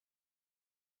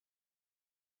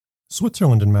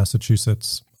Switzerland and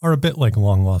Massachusetts are a bit like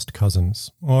long-lost cousins,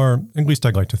 or at least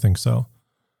I'd like to think so.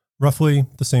 Roughly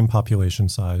the same population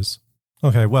size.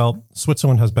 Okay, well,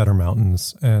 Switzerland has better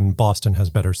mountains, and Boston has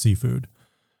better seafood.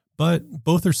 But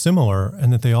both are similar in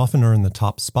that they often earn the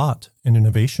top spot in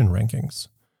innovation rankings.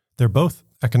 They're both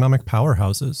economic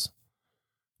powerhouses.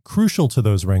 Crucial to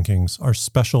those rankings are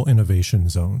special innovation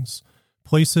zones,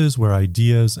 places where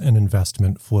ideas and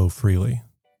investment flow freely.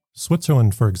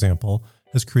 Switzerland, for example,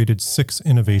 has created 6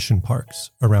 innovation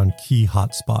parks around key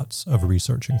hotspots of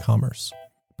research and commerce.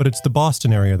 But it's the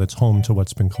Boston area that's home to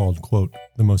what's been called, quote,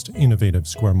 the most innovative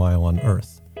square mile on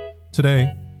Earth.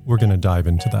 Today, we're going to dive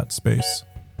into that space.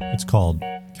 It's called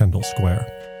Kendall Square.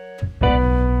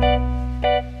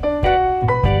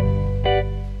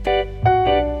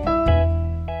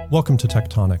 Welcome to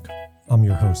Tectonic. I'm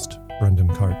your host, Brendan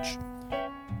Karch.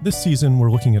 This season,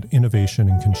 we're looking at innovation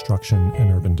in construction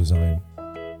and urban design.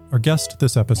 Our guest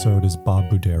this episode is Bob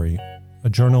Buderi, a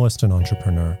journalist and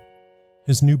entrepreneur.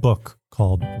 His new book,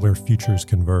 called Where Futures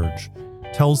Converge,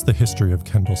 tells the history of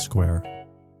Kendall Square,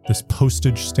 this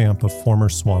postage stamp of former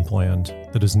swampland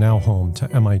that is now home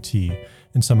to MIT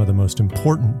and some of the most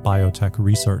important biotech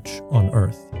research on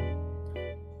Earth.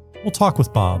 We'll talk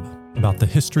with Bob about the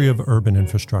history of urban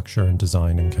infrastructure and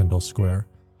design in Kendall Square,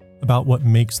 about what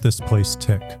makes this place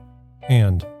tick,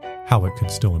 and how it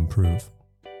could still improve.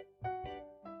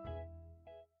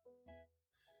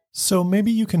 So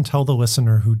maybe you can tell the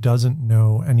listener who doesn't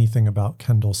know anything about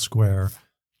Kendall Square,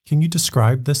 can you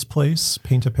describe this place,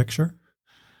 paint a picture?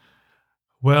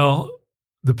 Well,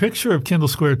 the picture of Kendall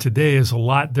Square today is a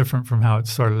lot different from how it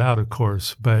started out, of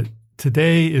course, but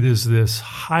today it is this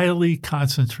highly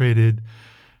concentrated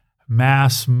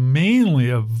mass,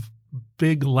 mainly of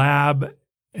big lab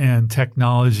and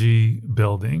technology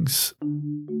buildings.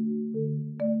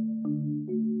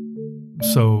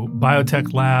 So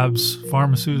biotech labs,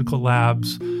 pharmaceutical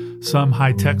labs, some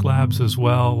high-tech labs as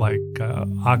well, like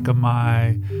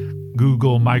Akamai,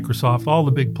 Google, Microsoft. All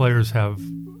the big players have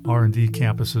R&D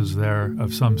campuses there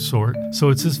of some sort. So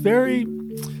it's this very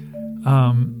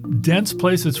dense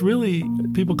place. It's really,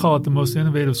 people call it the most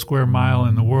innovative square mile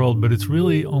in the world, but it's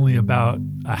really only about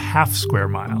a half square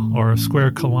mile or a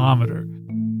square kilometer.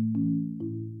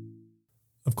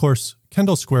 Of course,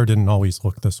 Kendall Square didn't always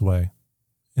look this way.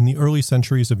 In the early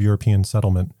centuries of European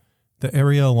settlement, the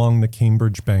area along the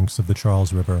Cambridge banks of the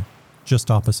Charles River, just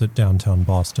opposite downtown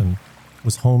Boston,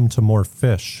 was home to more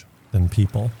fish than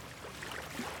people.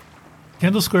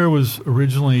 Kendall Square was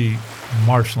originally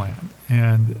marshland,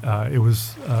 and it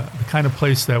was the kind of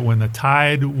place that when the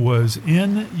tide was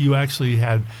in, you actually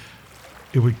had,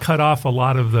 it would cut off a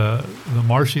lot of the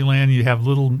marshy land. You have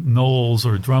little knolls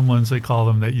or drumlins, they call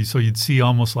them, so you'd see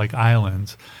almost like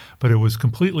islands, but it was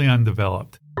completely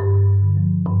undeveloped.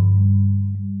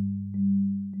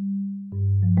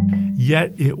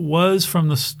 Yet it was from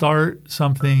the start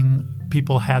something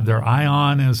people had their eye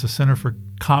on as a center for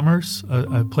commerce,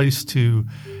 a place to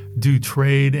do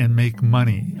trade and make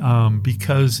money,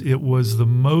 because it was the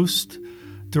most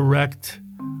direct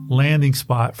landing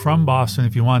spot from Boston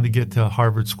if you wanted to get to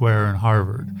Harvard Square and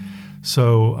Harvard.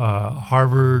 So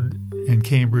Harvard and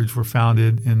Cambridge were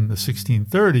founded in the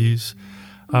 1630s,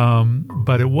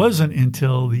 but it wasn't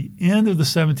until the end of the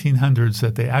 1700s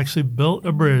that they actually built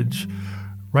a bridge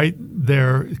right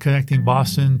there connecting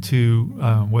Boston to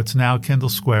what's now Kendall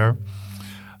Square.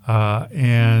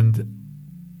 And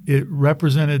it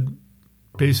represented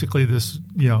basically this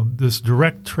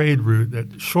direct trade route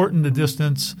that shortened the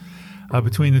distance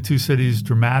between the two cities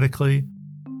dramatically.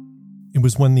 It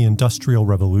was when the Industrial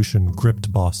Revolution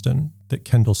gripped Boston that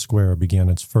Kendall Square began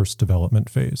its first development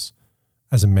phase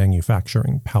as a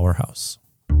manufacturing powerhouse.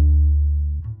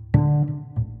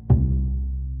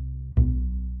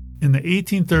 In the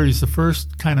 1830s, the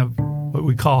first kind of what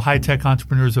we call high-tech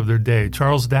entrepreneurs of their day,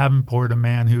 Charles Davenport, a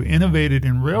man who innovated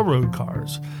in railroad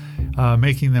cars,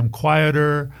 making them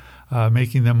quieter,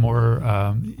 making them more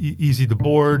easy to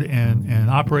board and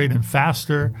operate and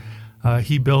faster.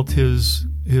 He built his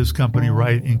company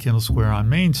right in Kendall Square on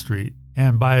Main Street.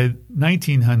 And by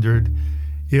 1900,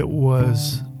 it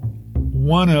was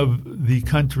one of the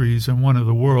country's and one of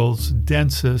the world's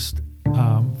densest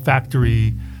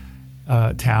factory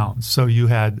towns. So you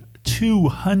had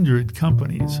 200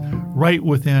 companies right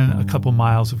within a couple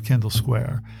miles of Kendall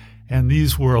Square. And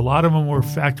these were, a lot of them were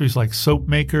factories like soap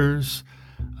makers,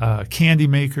 candy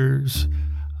makers,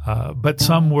 but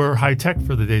some were high-tech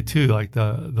for the day too, like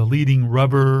the leading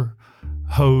rubber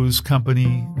hose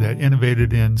company that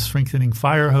innovated in strengthening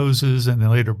fire hoses, and then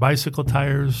later bicycle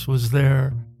tires was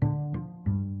there.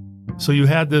 So you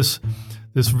had this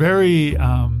very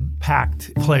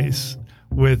packed place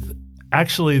with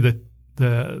Actually,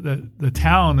 the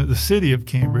town, the city of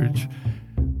Cambridge,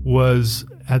 was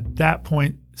at that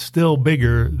point still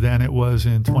bigger than it was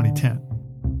in 2010.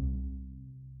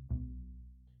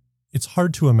 It's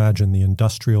hard to imagine the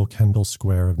industrial Kendall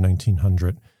Square of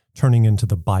 1900 turning into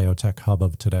the biotech hub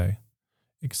of today,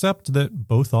 except that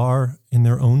both are, in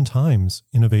their own times,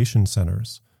 innovation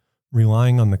centers,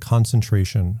 relying on the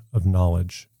concentration of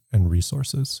knowledge and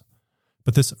resources.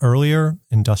 But this earlier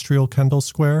industrial Kendall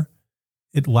Square,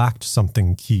 it lacked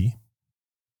something key.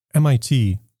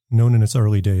 MIT, known in its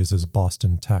early days as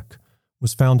Boston Tech,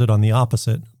 was founded on the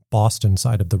opposite Boston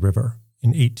side of the river in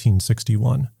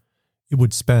 1861. It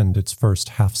would spend its first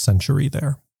half-century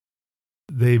there.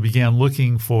 They began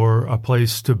looking for a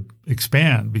place to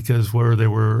expand because where they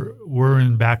were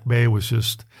in Back Bay was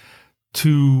just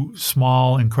too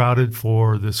small and crowded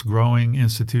for this growing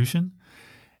institution.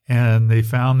 And they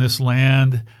found this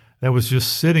land that was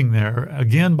just sitting there,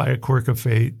 again by a quirk of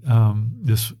fate,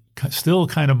 this still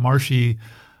kind of marshy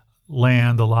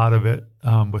land, a lot of it,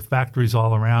 with factories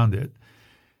all around it.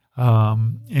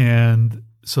 And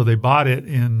so they bought it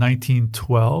in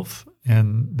 1912,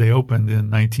 and they opened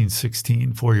in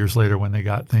 1916, 4 years later when they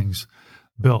got things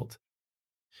built.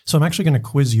 So I'm actually going to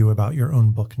quiz you about your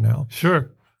own book now. Sure.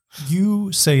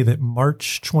 You say that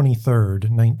March 23rd,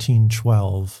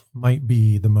 1912 might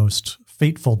be the most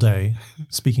fateful day,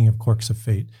 speaking of quirks of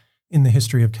fate, in the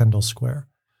history of Kendall Square.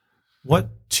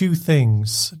 What two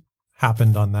things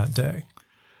happened on that day?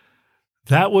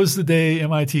 That was the day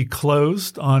MIT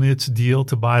closed on its deal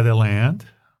to buy the land.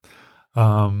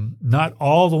 Not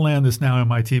all the land is now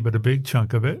MIT, but a big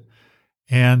chunk of it.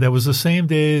 And that was the same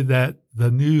day that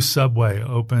the new subway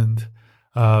opened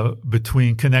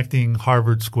between connecting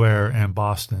Harvard Square and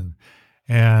Boston.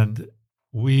 And do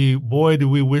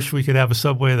we wish we could have a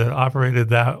subway that operated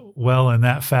that well and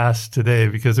that fast today,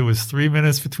 because it was 3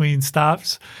 minutes between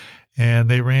stops and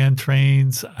they ran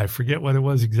trains. I forget what it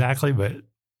was exactly, but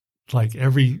like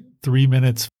every 3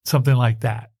 minutes, something like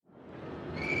that.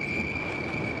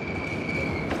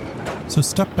 So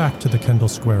step back to the Kendall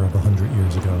Square of 100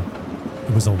 years ago.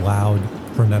 It was a loud,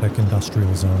 frenetic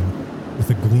industrial zone with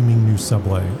a gleaming new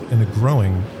subway and a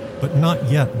growing, but not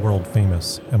yet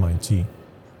world-famous MIT.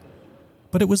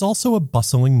 But it was also a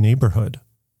bustling neighborhood,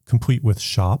 complete with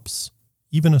shops,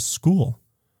 even a school.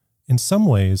 In some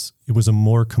ways, it was a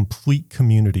more complete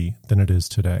community than it is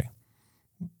today.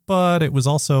 But it was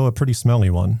also a pretty smelly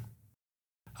one.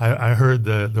 I heard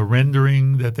the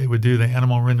rendering that they would do, the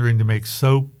animal rendering to make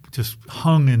soap, just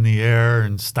hung in the air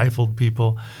and stifled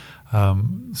people.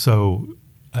 So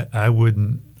I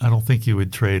don't think you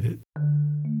would trade it.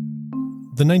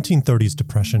 The 1930s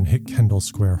depression hit Kendall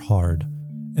Square hard,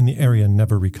 and the area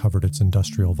never recovered its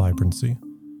industrial vibrancy.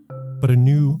 But a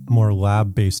new, more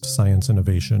lab-based science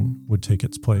innovation would take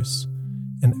its place,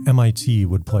 and MIT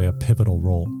would play a pivotal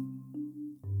role.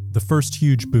 The first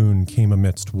huge boon came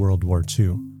amidst World War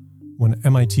II, when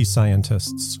MIT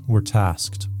scientists were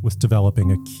tasked with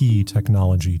developing a key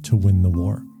technology to win the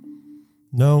war.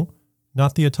 No,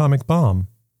 not the atomic bomb,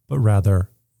 but rather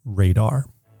radar.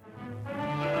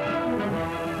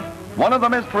 One of the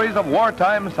mysteries of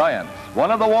wartime science, one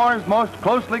of the war's most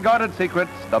closely guarded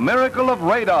secrets, the miracle of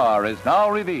radar, is now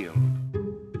revealed.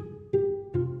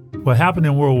 What happened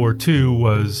in World War II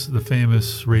was the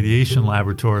famous radiation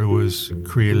laboratory was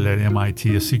created at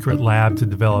MIT, a secret lab to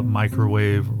develop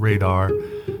microwave radar.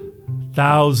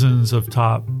 Thousands of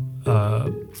top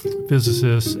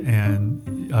physicists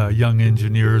and young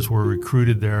engineers were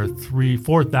recruited there.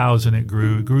 4,000 it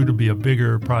grew to be a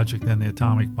bigger project than the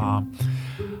atomic bomb.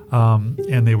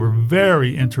 And they were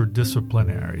very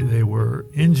interdisciplinary. They were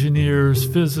engineers,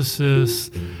 physicists.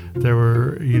 There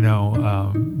were,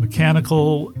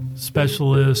 mechanical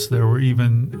specialists. There were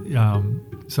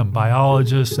even some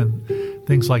biologists and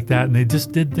things like that. And they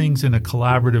just did things in a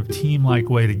collaborative, team-like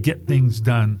way to get things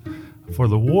done for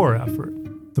the war effort.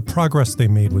 The progress they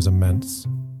made was immense,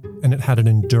 and it had an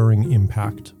enduring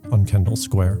impact on Kendall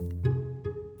Square.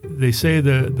 They say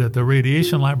that the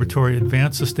radiation laboratory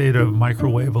advanced the state of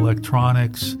microwave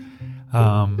electronics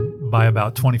by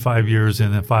about 25 years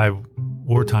in the 5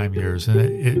 wartime years. And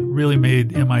it really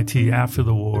made MIT, after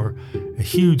the war, a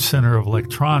huge center of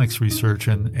electronics research,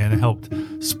 and it helped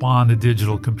spawn the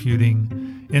digital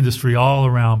computing industry all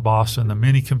around Boston, the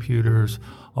mini computers,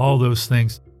 all those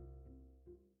things.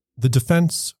 The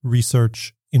Defense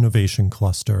Research Innovation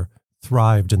Cluster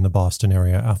thrived in the Boston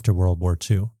area after World War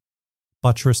II,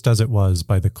 buttressed as it was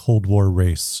by the Cold War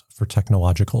race for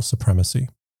technological supremacy.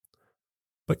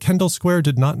 But Kendall Square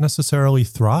did not necessarily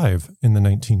thrive in the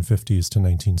 1950s to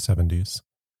 1970s.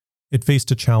 It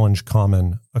faced a challenge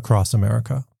common across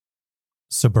America: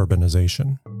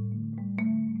 suburbanization.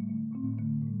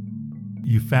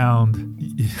 You found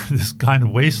this kind of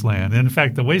wasteland. And in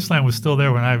fact, the wasteland was still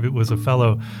there when I was a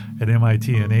fellow at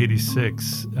MIT in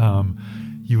 '86.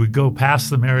 You would go past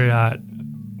the Marriott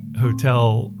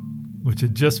Hotel, which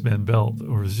had just been built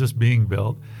or was just being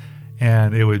built,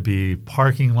 and it would be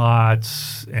parking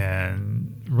lots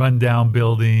and rundown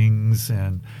buildings,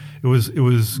 and it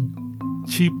was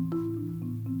cheap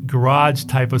garage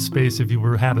type of space if you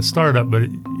had a startup, but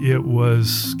it was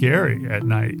scary at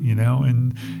night,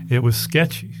 and it was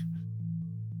sketchy.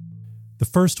 The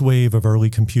first wave of early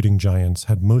computing giants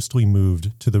had mostly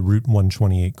moved to the Route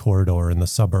 128 corridor in the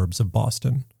suburbs of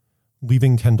Boston,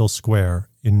 leaving Kendall Square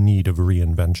in need of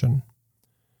reinvention.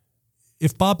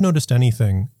 If Bob noticed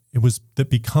anything, it was that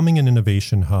becoming an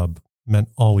innovation hub meant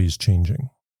always changing.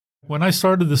 When I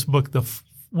started this book,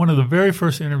 one of the very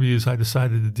first interviews I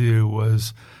decided to do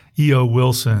was E.O.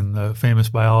 Wilson, the famous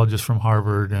biologist from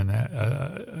Harvard and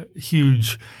a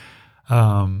huge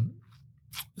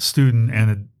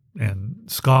student and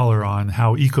scholar on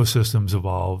how ecosystems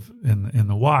evolve in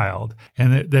the wild.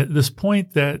 And that this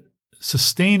point that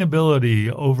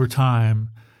sustainability over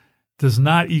time does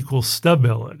not equal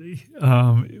stability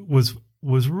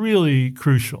was really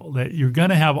crucial, that you're going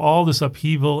to have all this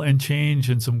upheaval and change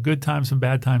and some good times and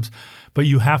bad times, but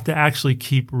you have to actually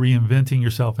keep reinventing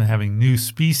yourself and having new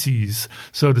species,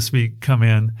 so to speak, come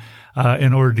in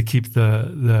order to keep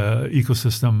the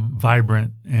ecosystem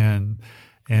vibrant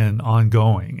and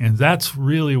ongoing. And that's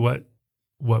really what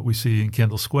we see in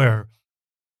Kendall Square.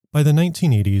 By the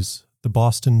 1980s, the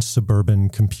Boston suburban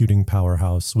computing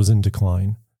powerhouse was in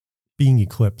decline, being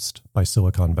eclipsed by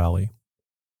Silicon Valley.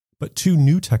 But two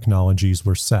new technologies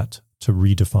were set to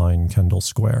redefine Kendall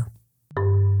Square.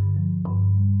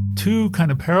 Two kind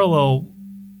of parallel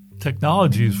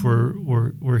technologies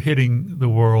were hitting the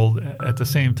world at the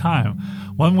same time.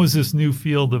 One was this new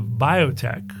field of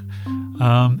biotech,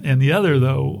 and the other,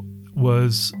 though,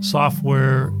 was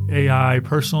software, AI,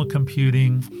 personal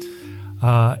computing,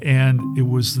 and it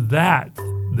was that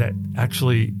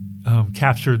actually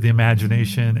captured the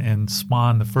imagination and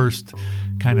spawned the first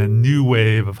kind of new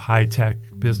wave of high-tech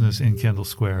business in Kendall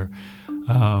Square.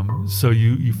 So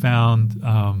you found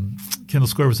Kendall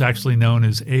Square was actually known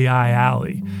as AI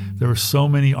Alley. There were so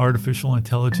many artificial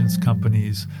intelligence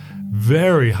companies,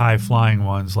 very high-flying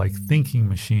ones like thinking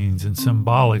machines and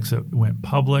symbolics that went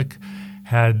public,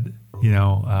 had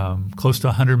close to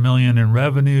 $100 million in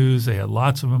revenues. They had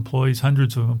lots of employees,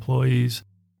 hundreds of employees.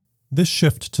 This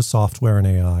shift to software and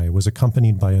AI was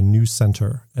accompanied by a new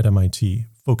center at MIT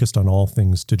focused on all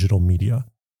things digital media,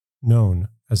 known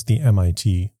as the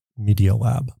MIT Media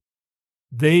Lab.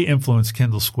 They influenced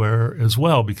Kendall Square as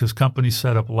well because companies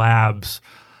set up labs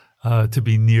to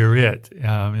be near it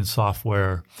in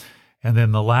software. And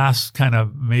then the last kind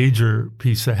of major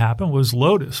piece that happened was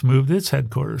Lotus moved its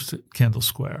headquarters to Kendall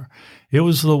Square. It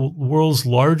was the world's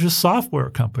largest software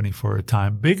company for a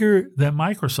time, bigger than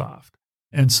Microsoft.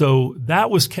 And so that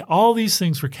was all these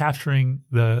things were capturing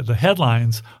the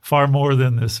headlines far more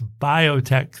than this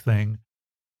biotech thing.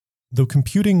 Though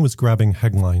computing was grabbing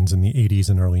headlines in the 80s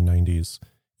and early 90s,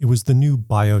 it was the new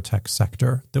biotech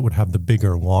sector that would have the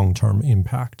bigger long-term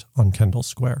impact on Kendall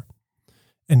Square.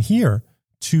 And here,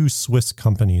 two Swiss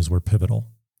companies were pivotal.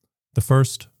 The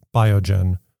first,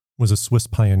 Biogen, was a Swiss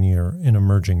pioneer in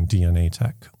emerging DNA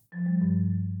tech.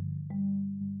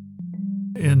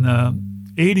 In the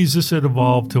 80s, this had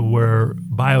evolved to where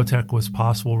biotech was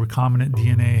possible. Recombinant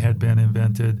DNA had been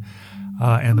invented,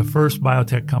 and the first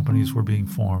biotech companies were being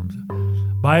formed.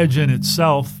 Biogen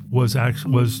itself was,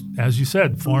 as you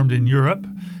said, formed in Europe.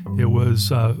 It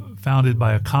was founded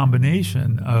by a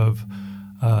combination of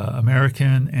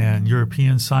American and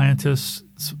European scientists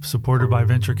supported by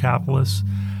venture capitalists.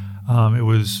 It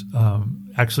was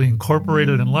actually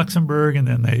incorporated in Luxembourg, and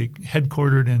then they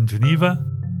headquartered in Geneva.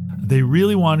 They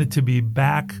really wanted to be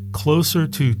back closer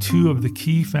to two of the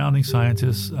key founding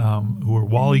scientists who were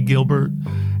Wally Gilbert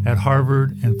at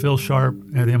Harvard and Phil Sharp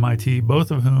at MIT,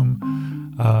 both of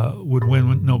whom would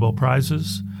win Nobel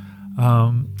Prizes.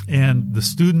 And the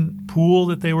student pool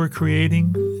that they were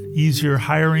creating, easier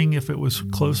hiring if it was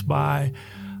close by.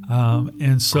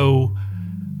 And so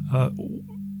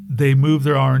they moved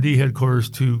their R&D headquarters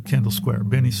to Kendall Square,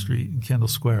 Benny Street in Kendall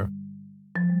Square.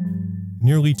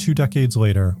 Nearly 2 decades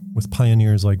later, with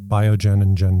pioneers like Biogen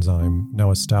and Genzyme now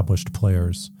established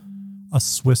players, a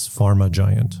Swiss pharma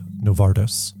giant,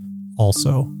 Novartis,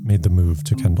 also made the move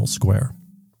to Kendall Square.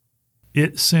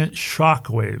 It sent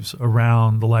shockwaves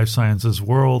around the life sciences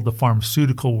world, the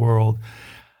pharmaceutical world.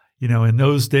 In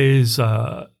those days,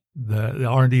 the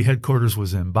R&D headquarters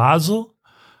was in Basel.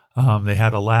 They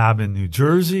had a lab in New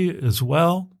Jersey as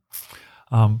well.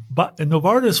 But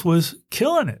Novartis was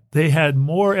killing it. They had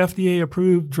more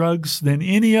FDA-approved drugs than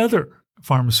any other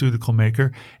pharmaceutical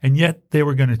maker, and yet they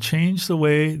were going to change the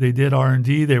way they did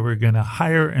R&D. They were going to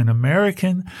hire an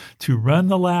American to run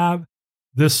the lab.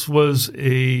 This was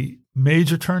a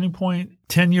major turning point.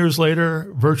 10 years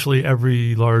later, virtually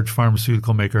every large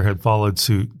pharmaceutical maker had followed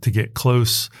suit to get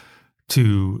close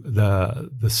to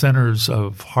the centers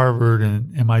of Harvard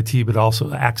and MIT, but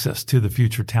also access to the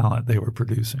future talent they were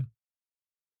producing.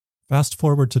 Fast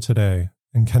forward to today,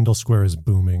 and Kendall Square is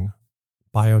booming.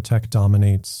 Biotech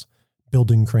dominates,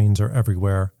 building cranes are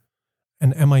everywhere,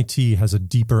 and MIT has a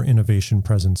deeper innovation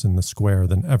presence in the square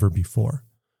than ever before,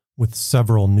 with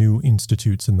several new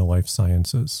institutes in the life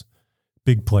sciences,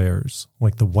 big players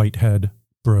like the Whitehead,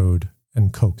 Broad,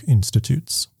 and Koch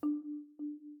institutes.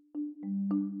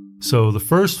 So the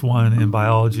first one in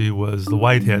biology was the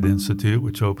Whitehead Institute,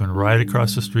 which opened right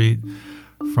across the street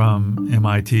from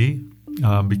MIT,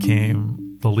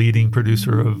 became the leading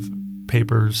producer of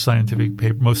papers, scientific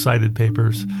paper, most cited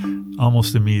papers,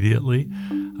 almost immediately.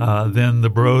 Then the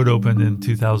Broad opened in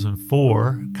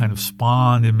 2004, kind of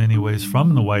spawned in many ways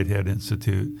from the Whitehead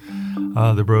Institute.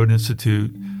 The Broad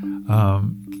Institute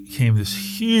became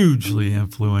this hugely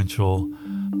influential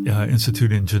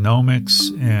institute in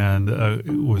genomics, and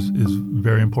is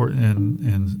very important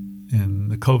in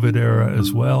the COVID era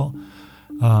as well.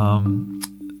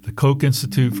 The Koch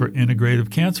Institute for Integrative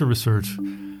Cancer Research,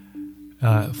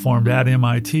 formed at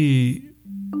MIT,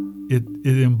 it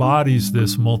embodies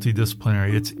this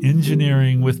multidisciplinary. It's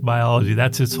engineering with biology.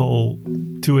 That's its whole,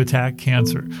 to attack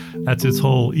cancer. That's its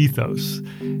whole ethos.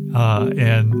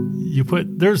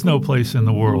 And there's no place in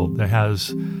the world that has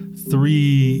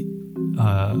three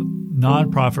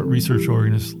nonprofit research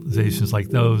organizations like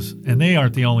those, and they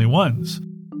aren't the only ones.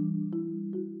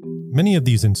 Many of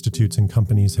these institutes and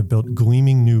companies have built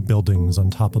gleaming new buildings on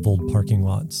top of old parking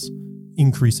lots,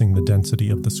 increasing the density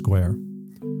of the square.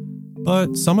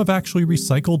 But some have actually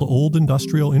recycled old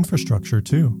industrial infrastructure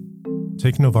too.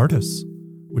 Take Novartis,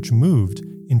 which moved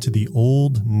into the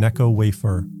old Necco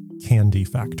wafer candy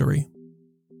factory.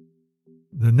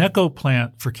 The Necco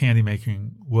plant for candy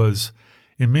making was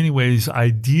in many ways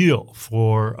ideal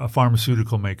for a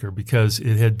pharmaceutical maker because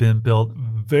it had been built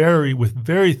with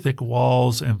very thick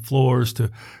walls and floors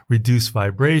to reduce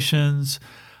vibrations.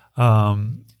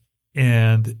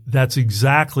 And that's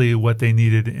exactly what they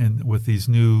needed with these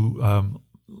new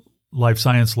life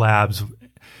science labs.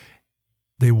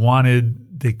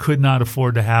 They could not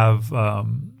afford to have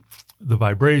the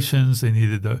vibrations.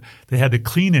 They had to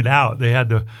clean it out. They had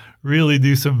to really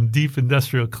do some deep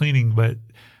industrial cleaning,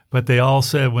 but they all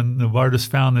said when Novartis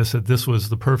found that this was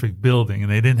the perfect building,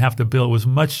 and they didn't have to build. It was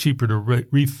much cheaper to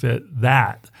refit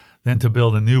that than to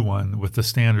build a new one with the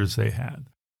standards they had.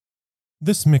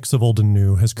 This mix of old and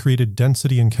new has created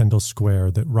density in Kendall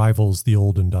Square that rivals the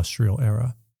old industrial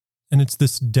era. And it's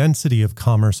this density of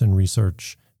commerce and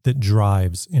research that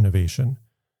drives innovation.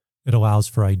 It allows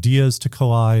for ideas to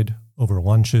collide over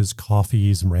lunches,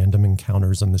 coffees, and random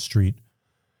encounters on the street.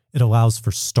 It allows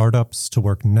for startups to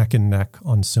work neck and neck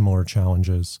on similar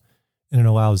challenges, and it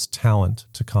allows talent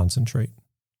to concentrate.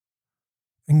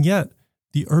 And yet,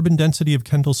 the urban density of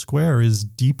Kendall Square is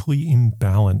deeply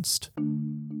imbalanced.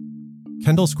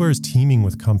 Kendall Square is teeming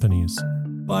with companies,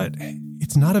 but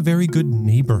it's not a very good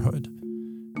neighborhood.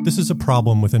 This is a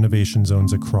problem with innovation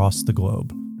zones across the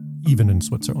globe, even in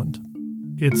Switzerland.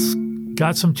 It's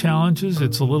got some challenges.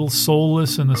 It's a little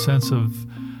soulless in the sense of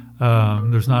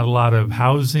there's not a lot of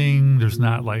housing. There's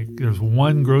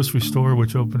one grocery store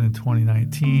which opened in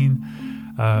 2019.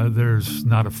 There's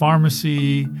not a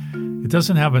pharmacy. It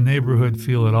doesn't have a neighborhood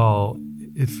feel at all.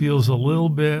 It feels a little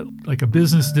bit like a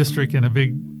business district in a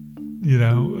big,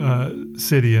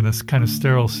 city, in a kind of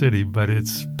sterile city, but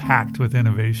it's packed with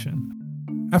innovation.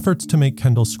 Efforts to make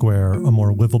Kendall Square a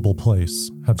more livable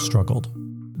place have struggled.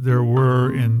 There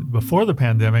were, before the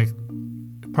pandemic,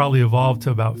 probably evolved to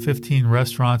about 15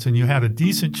 restaurants, and you had a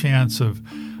decent chance of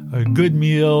a good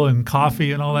meal and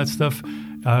coffee and all that stuff.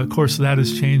 Of course, that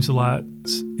has changed a lot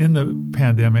in the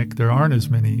pandemic. There aren't as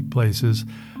many places,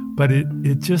 but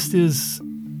it just is.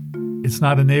 It's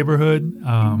not a neighborhood.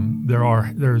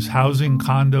 There's housing,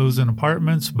 condos, and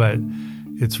apartments, but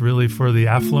it's really for the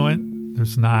affluent.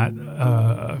 There's not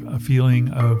a feeling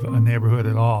of a neighborhood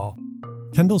at all.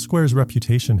 Kendall Square's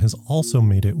reputation has also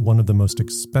made it one of the most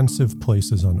expensive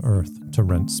places on Earth to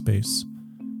rent space.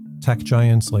 Tech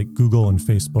giants like Google and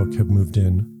Facebook have moved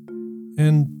in,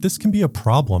 and this can be a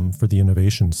problem for the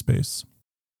innovation space.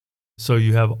 So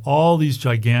you have all these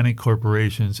gigantic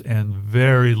corporations and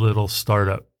very little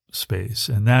startup space,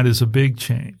 and that is a big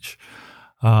change.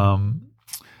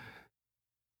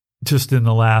 Just in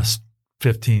the last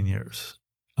 15 years.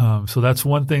 So that's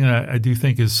one thing I do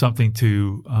think is something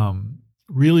to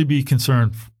really be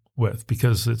concerned with,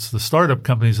 because it's the startup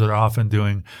companies that are often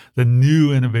doing the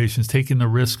new innovations, taking the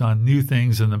risk on new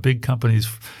things, and the big companies,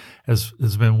 as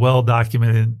has been well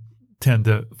documented, tend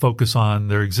to focus on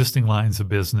their existing lines of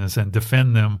business and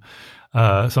defend them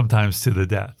sometimes to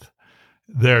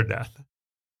their death.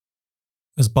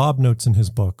 As Bob notes in his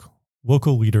book,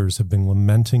 local leaders have been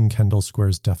lamenting Kendall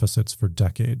Square's deficits for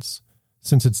decades,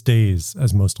 since its days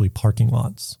as mostly parking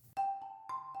lots.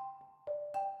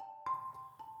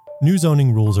 New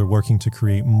zoning rules are working to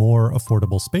create more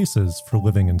affordable spaces for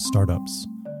living in startups.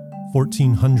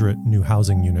 1,400 new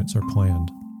housing units are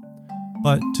planned.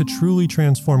 But to truly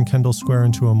transform Kendall Square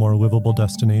into a more livable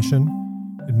destination,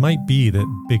 it might be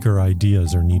that bigger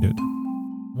ideas are needed.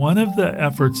 One of the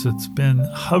efforts that's been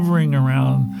hovering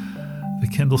around the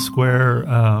Kendall Square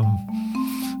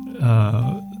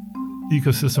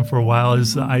ecosystem for a while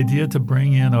is the idea to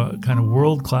bring in a kind of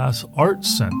world-class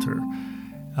arts center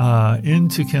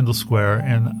into Kendall Square.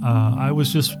 And I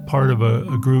was just part of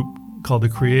a group called the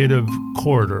Creative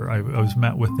Corridor. I was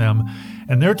met with them,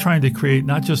 and they're trying to create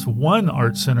not just one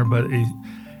art center, but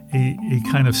a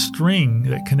kind of string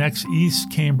that connects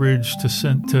East Cambridge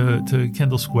to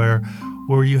Kendall Square,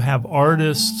 where you have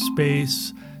artist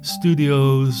space,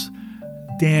 studios,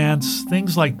 dance,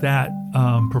 things like that,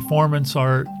 performance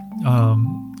art,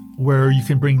 where you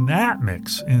can bring that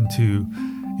mix into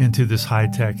this high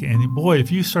tech. And boy,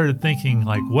 if you started thinking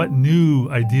like, what new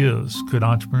ideas could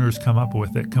entrepreneurs come up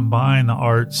with that combine the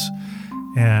arts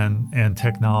and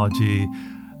technology,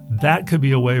 that could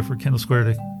be a way for Kendall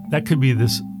Square that could be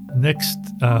this next,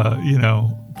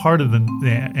 part of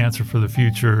the answer for the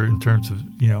future in terms of,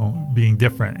 being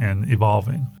different and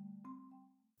evolving.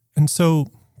 And so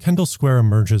Kendall Square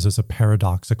emerges as a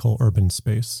paradoxical urban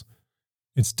space.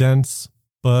 It's dense,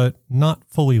 but not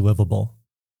fully livable.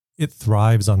 It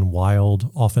thrives on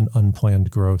wild, often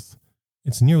unplanned growth.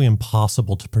 It's nearly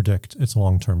impossible to predict its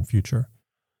long-term future.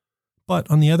 But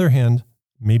on the other hand,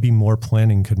 maybe more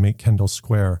planning could make Kendall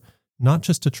Square not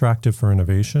just attractive for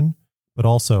innovation, but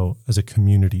also as a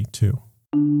community too.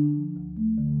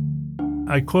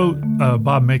 I quote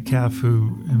Bob Metcalfe,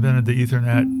 who invented the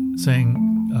Ethernet, saying,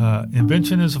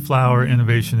 invention is a flower,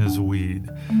 innovation is a weed.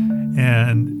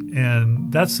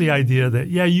 And that's the idea that,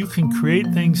 you can create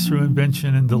things through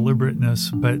invention and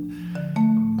deliberateness, but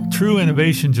true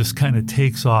innovation just kind of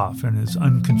takes off and is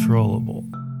uncontrollable.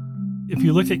 If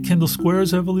you look at Kendall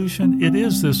Square's evolution, it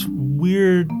is this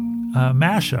weird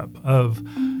mashup of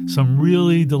some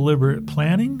really deliberate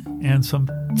planning and some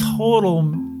total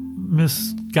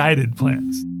misguided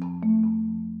plans.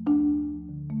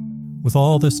 With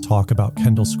all this talk about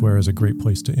Kendall Square as a great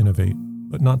place to innovate,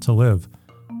 but not to live,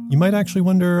 you might actually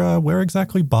wonder where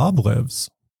exactly Bob lives.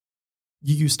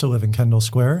 You used to live in Kendall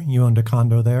Square. You owned a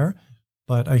condo there,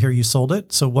 but I hear you sold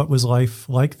it. So what was life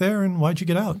like there, and why'd you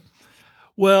get out?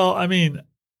 Well, I mean,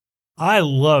 I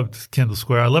loved Kendall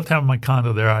Square. I loved having my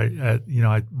condo there. I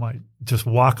might just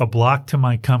walk a block to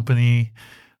my company,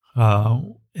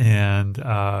 and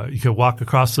you could walk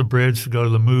across the bridge to go to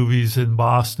the movies in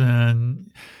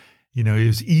Boston. It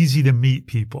was easy to meet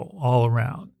people all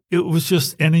around. It was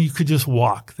just, and you could just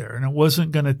walk there, and it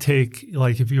wasn't going to take,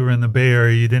 like if you were in the Bay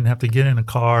Area, you didn't have to get in a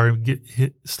car and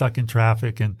get stuck in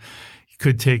traffic, and it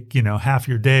could take, half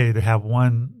your day to have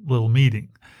one little meeting.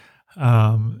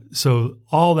 So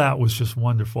all that was just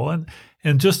wonderful.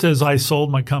 And just as I sold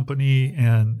my company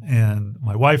and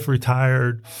my wife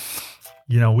retired,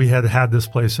 we had this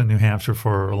place in New Hampshire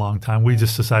for a long time. We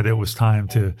just decided it was time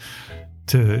to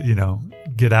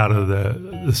get out of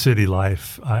the city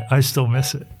life. I still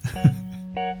miss it.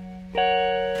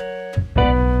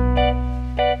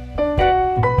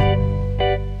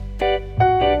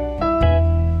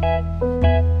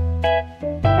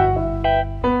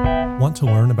 Want to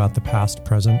learn about the past,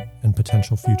 present, and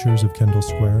potential futures of Kendall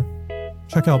Square?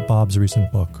 Check out Bob's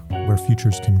recent book, Where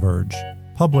Futures Converge,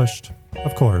 published,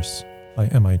 of course, by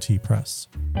MIT Press.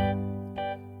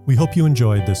 We hope you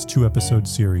enjoyed this 2-episode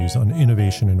series on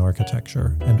innovation in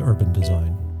architecture and urban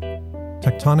design.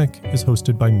 Tectonic is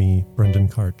hosted by me, Brendan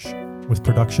Karch, with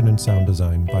production and sound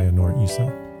design by Anor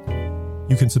Issa.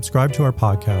 You can subscribe to our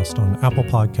podcast on Apple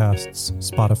Podcasts,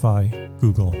 Spotify,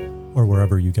 Google, or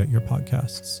wherever you get your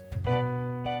podcasts.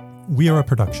 We are a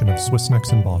production of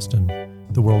SwissNex in Boston,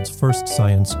 the world's first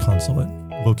science consulate,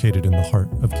 located in the heart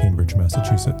of Cambridge,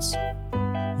 Massachusetts.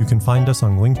 You can find us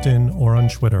on LinkedIn or on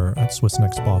Twitter at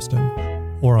SwissNex Boston,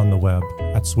 or on the web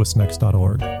at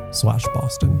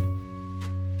swissnex.org/Boston.